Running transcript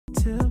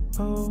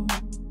tempo,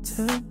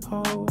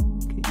 tempo.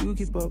 Can you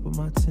keep up with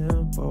my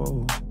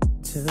tempo,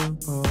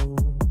 tempo?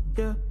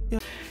 Yeah, yeah.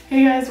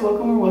 Hey guys,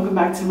 welcome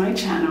back to my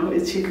channel.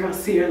 It's your girl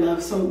Sierra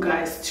Love. So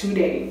guys,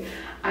 today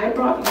I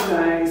brought you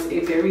guys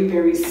a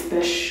very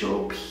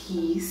special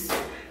piece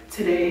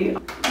today.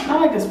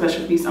 Not like a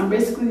special piece. I'm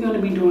basically going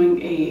to be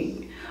doing a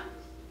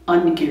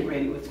get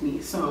ready with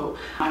me. So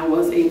I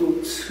was able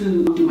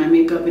to do my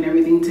makeup and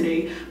everything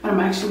today, but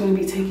I'm actually going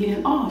to be taking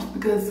it off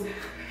because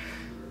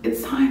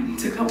it's time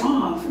to come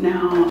off.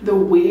 Now the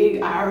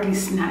wig, I already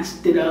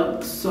snatched it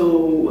up,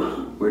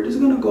 so we're just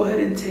gonna go ahead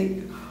and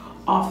take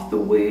off the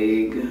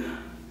wig.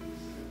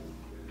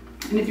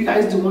 And if you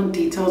guys do want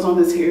details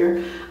on this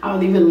hair, I'll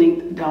leave a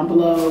link down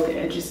below. The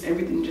edges,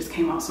 everything just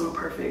came out so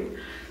perfect.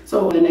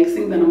 So the next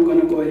thing that I'm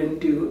gonna go ahead and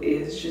do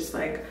is just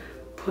like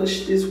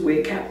push this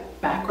wig cap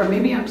back, or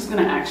maybe I'm just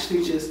gonna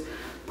actually just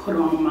put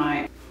on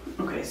my,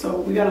 okay,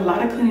 so we got a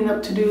lot of cleaning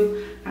up to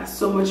do. I got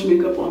so much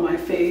makeup on my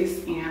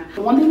face, and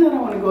the one thing that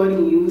I want to go ahead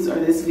and use, or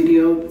this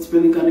video, it's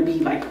really going to be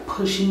like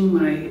pushing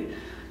my,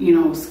 you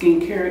know,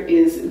 skincare,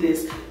 is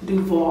this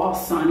Duvolle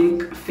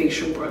Sonic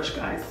facial brush,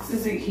 guys.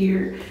 This is it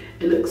here.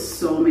 It looks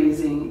so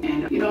amazing,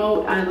 and you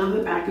know, I love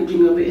the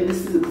packaging of it, and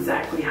this is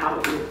exactly how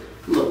it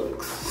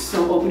looks.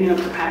 So opening up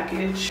the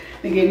package,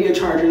 they gave you a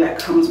charger that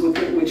comes with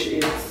it, which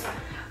is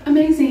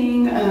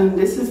amazing.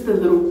 This is the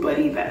little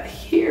buddy back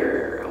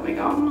here. Oh my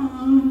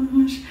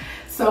gosh.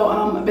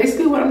 So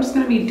basically what I'm just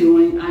going to be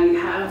doing, I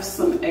have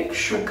some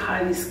extra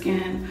Kylie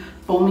Skin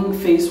foaming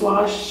face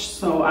wash,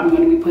 so I'm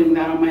going to be putting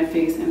that on my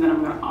face, and then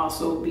I'm going to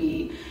also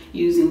be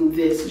using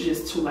this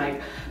just to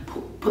like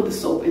put the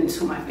soap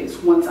into my face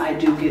once I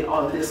do get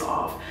all of this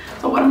off.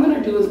 So what I'm going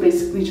to do is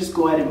basically just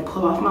go ahead and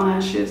pull off my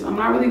lashes. I'm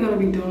not really going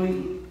to be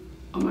doing,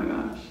 oh my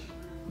gosh,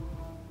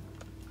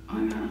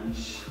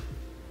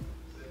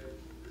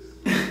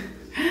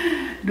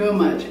 doing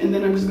much, and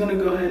then I'm just gonna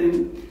go ahead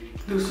and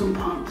do some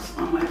pumps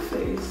on my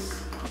face.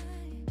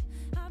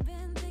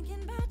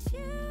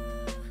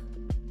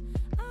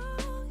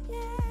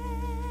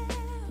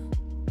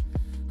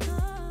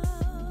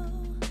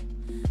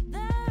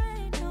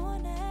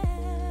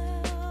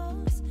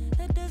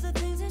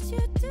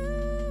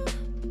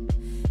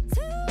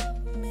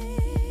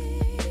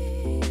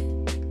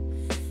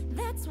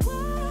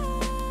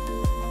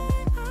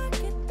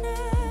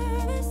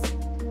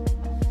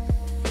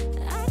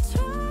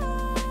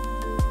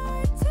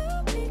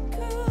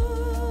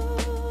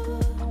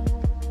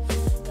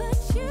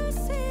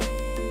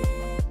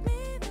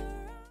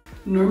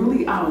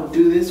 Normally I'll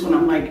do this when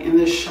I'm like in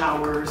the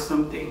shower or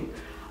something.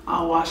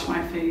 I'll wash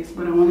my face,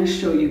 but I want to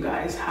show you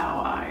guys how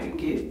I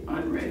get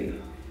unready.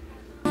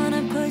 I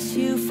wanna push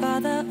you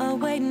farther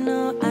away,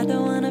 no, I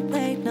don't wanna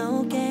play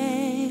no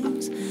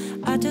games.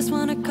 I just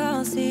wanna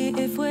call, see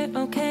if we're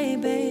okay,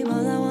 babe.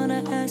 All I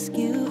wanna ask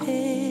you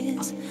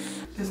is,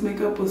 this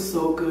makeup was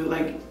so good.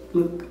 Like,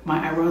 look,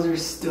 my eyebrows are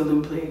still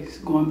in place,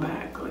 going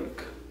back.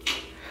 Like,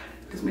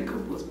 this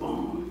makeup was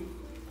bomb.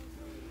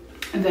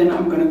 And then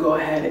I'm gonna go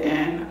ahead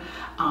and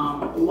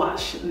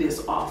wash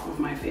this off of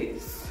my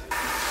face.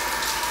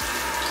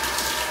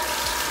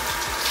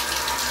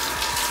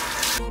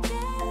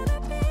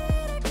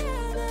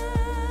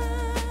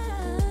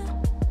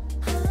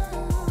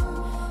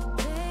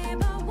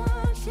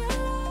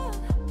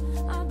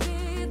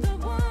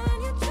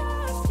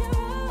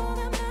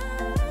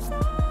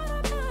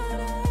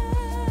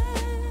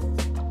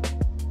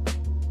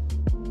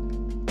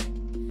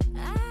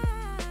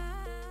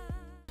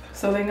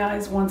 So then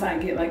guys, once I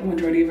get like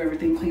majority of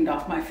everything cleaned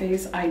off my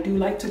face, I do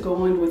like to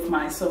go in with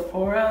my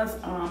Sephora's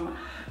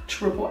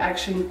triple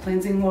action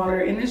cleansing water,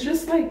 and it's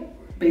just like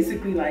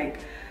basically like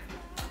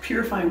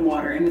purifying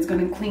water, and it's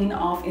going to clean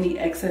off any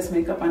excess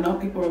makeup. I know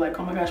people are like,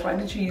 oh my gosh, why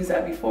didn't you use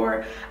that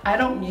before? I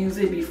don't use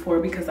it before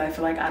because I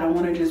feel like I don't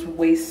want to just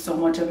waste so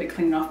much of it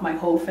cleaning off my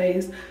whole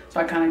face. So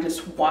I kind of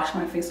just wash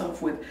my face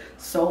off with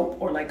soap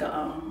or like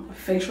a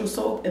facial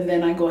soap, and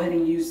then I go ahead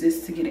and use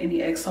this to get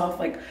any excess off,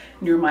 like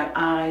near my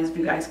eyes, if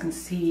you guys can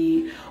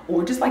see,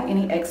 or just like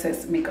any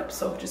excess makeup.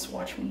 So just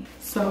watch me.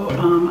 So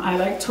I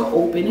like to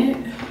open it,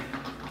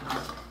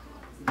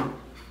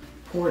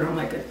 pour it on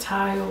like a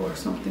tile or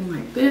something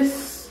like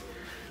this.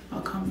 I'll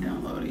come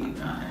down low to you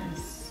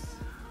guys.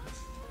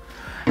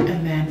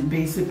 And then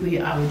basically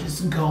I would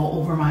just go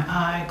over my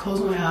eye, close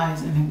my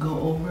eyes, and then go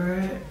over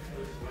it.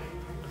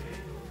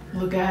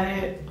 Look at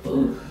it.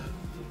 Oof.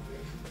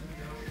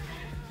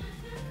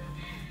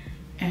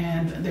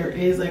 And there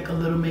is like a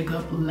little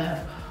makeup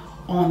left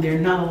on there.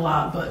 Not a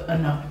lot, but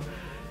enough.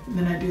 And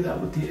then I do that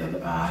with the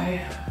other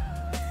eye.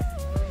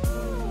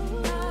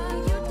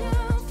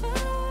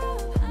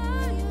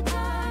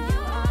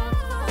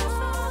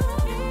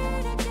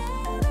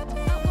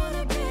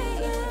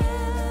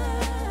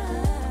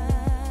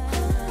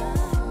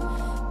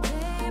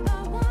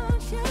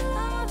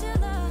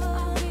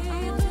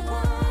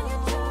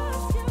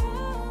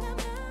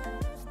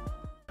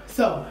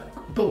 So,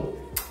 boom.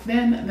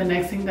 Then the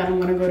next thing that I'm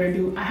gonna go to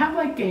do, I have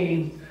like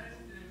a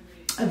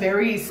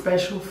very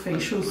special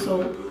facial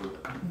soap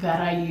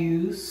that I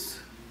use,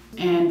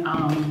 and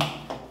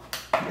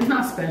It's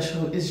not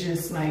special, it's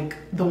just like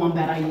the one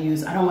that I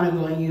use. I don't want to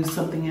go and use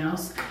something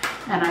else.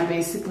 And I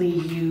basically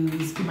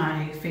use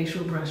my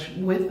facial brush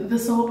with the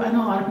soap. I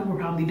know a lot of people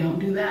probably don't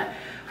do that,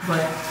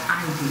 but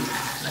I do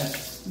that.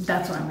 Like,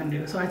 that's what I'm gonna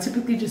do. So I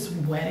typically just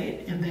wet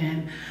it and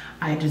then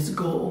I just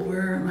go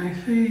over my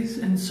face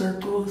in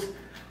circles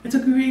to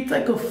create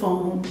like a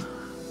foam.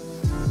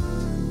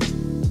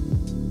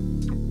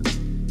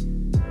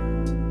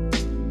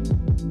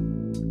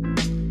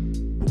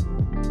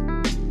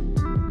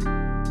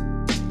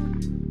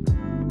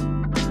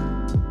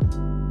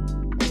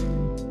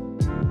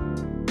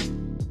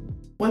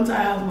 Once I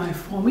have my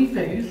foamy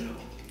face,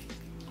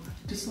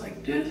 just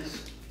like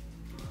this,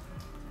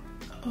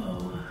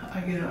 oh,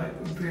 I get like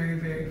very,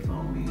 very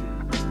foamy.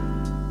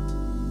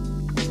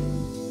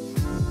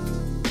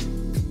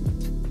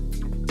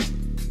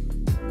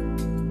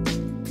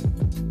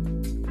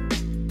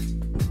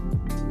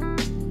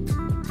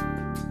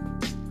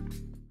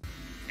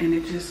 And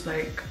it just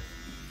like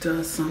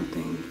does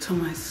something to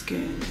my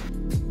skin.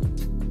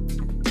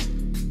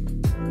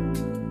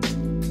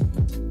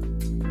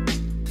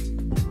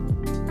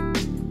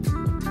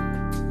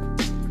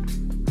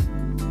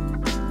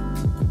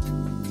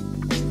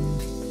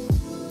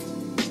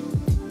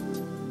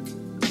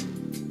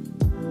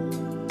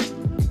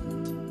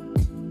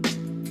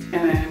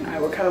 And then I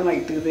will kind of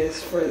like do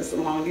this for as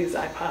long as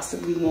I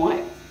possibly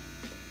want.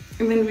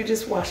 And then we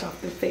just wash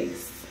off the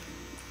face.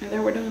 And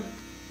then we're done.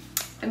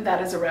 And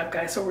that is a wrap,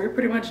 guys. So we're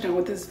pretty much done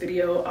with this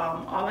video.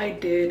 All I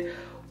did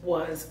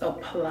was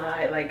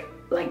apply like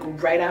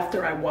right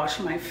after I washed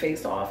my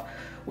face off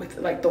with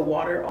like the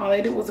water, all I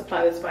did was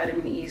apply this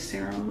vitamin E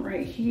serum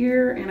right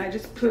here. And I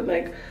just put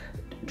like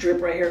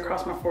drip right here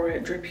across my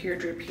forehead, drip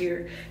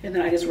here, and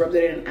then I just rubbed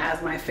it in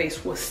as my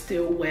face was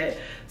still wet,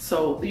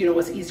 so you know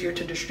it's easier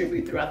to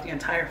distribute throughout the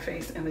entire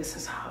face. And this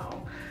is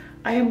how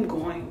I am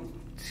going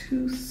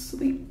to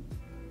sleep.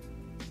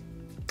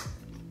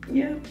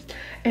 Yeah,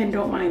 and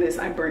don't mind this,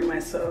 I burned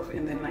myself,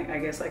 and then like I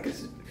guess like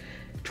it's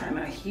trying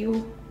to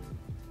heal.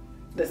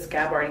 The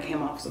scab already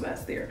came off, so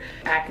that's there.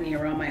 Acne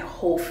around my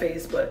whole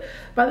face, but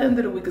by the end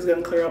of the week it's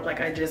gonna clear up. Like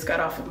I just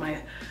got off of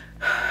my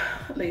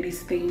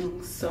ladies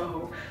thing,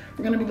 so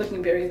we're gonna be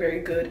looking very,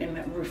 very good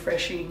and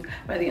refreshing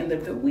by the end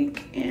of the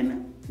week.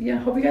 And yeah,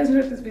 hope you guys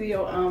enjoyed this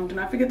video. Do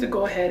not forget to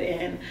go ahead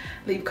and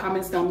leave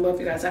comments down below if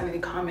you guys have any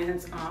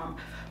comments,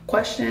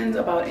 questions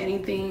about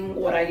anything,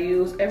 what I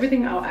use,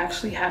 everything. I'll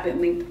actually have it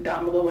linked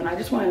down below. And I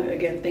just want to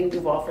again thank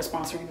Duvolle for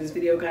sponsoring this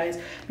video, guys.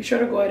 Be sure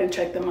to go ahead and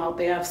check them out.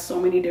 They have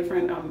so many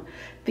different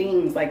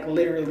things, like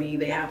literally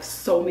they have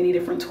so many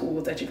different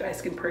tools that you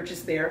guys can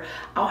purchase there.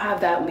 I'll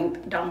have that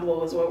linked down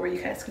below as well where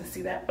you guys can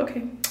see that.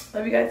 Okay,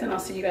 love you guys, and I'll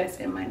see you guys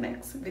in my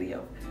next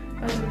video.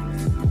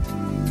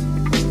 Bye.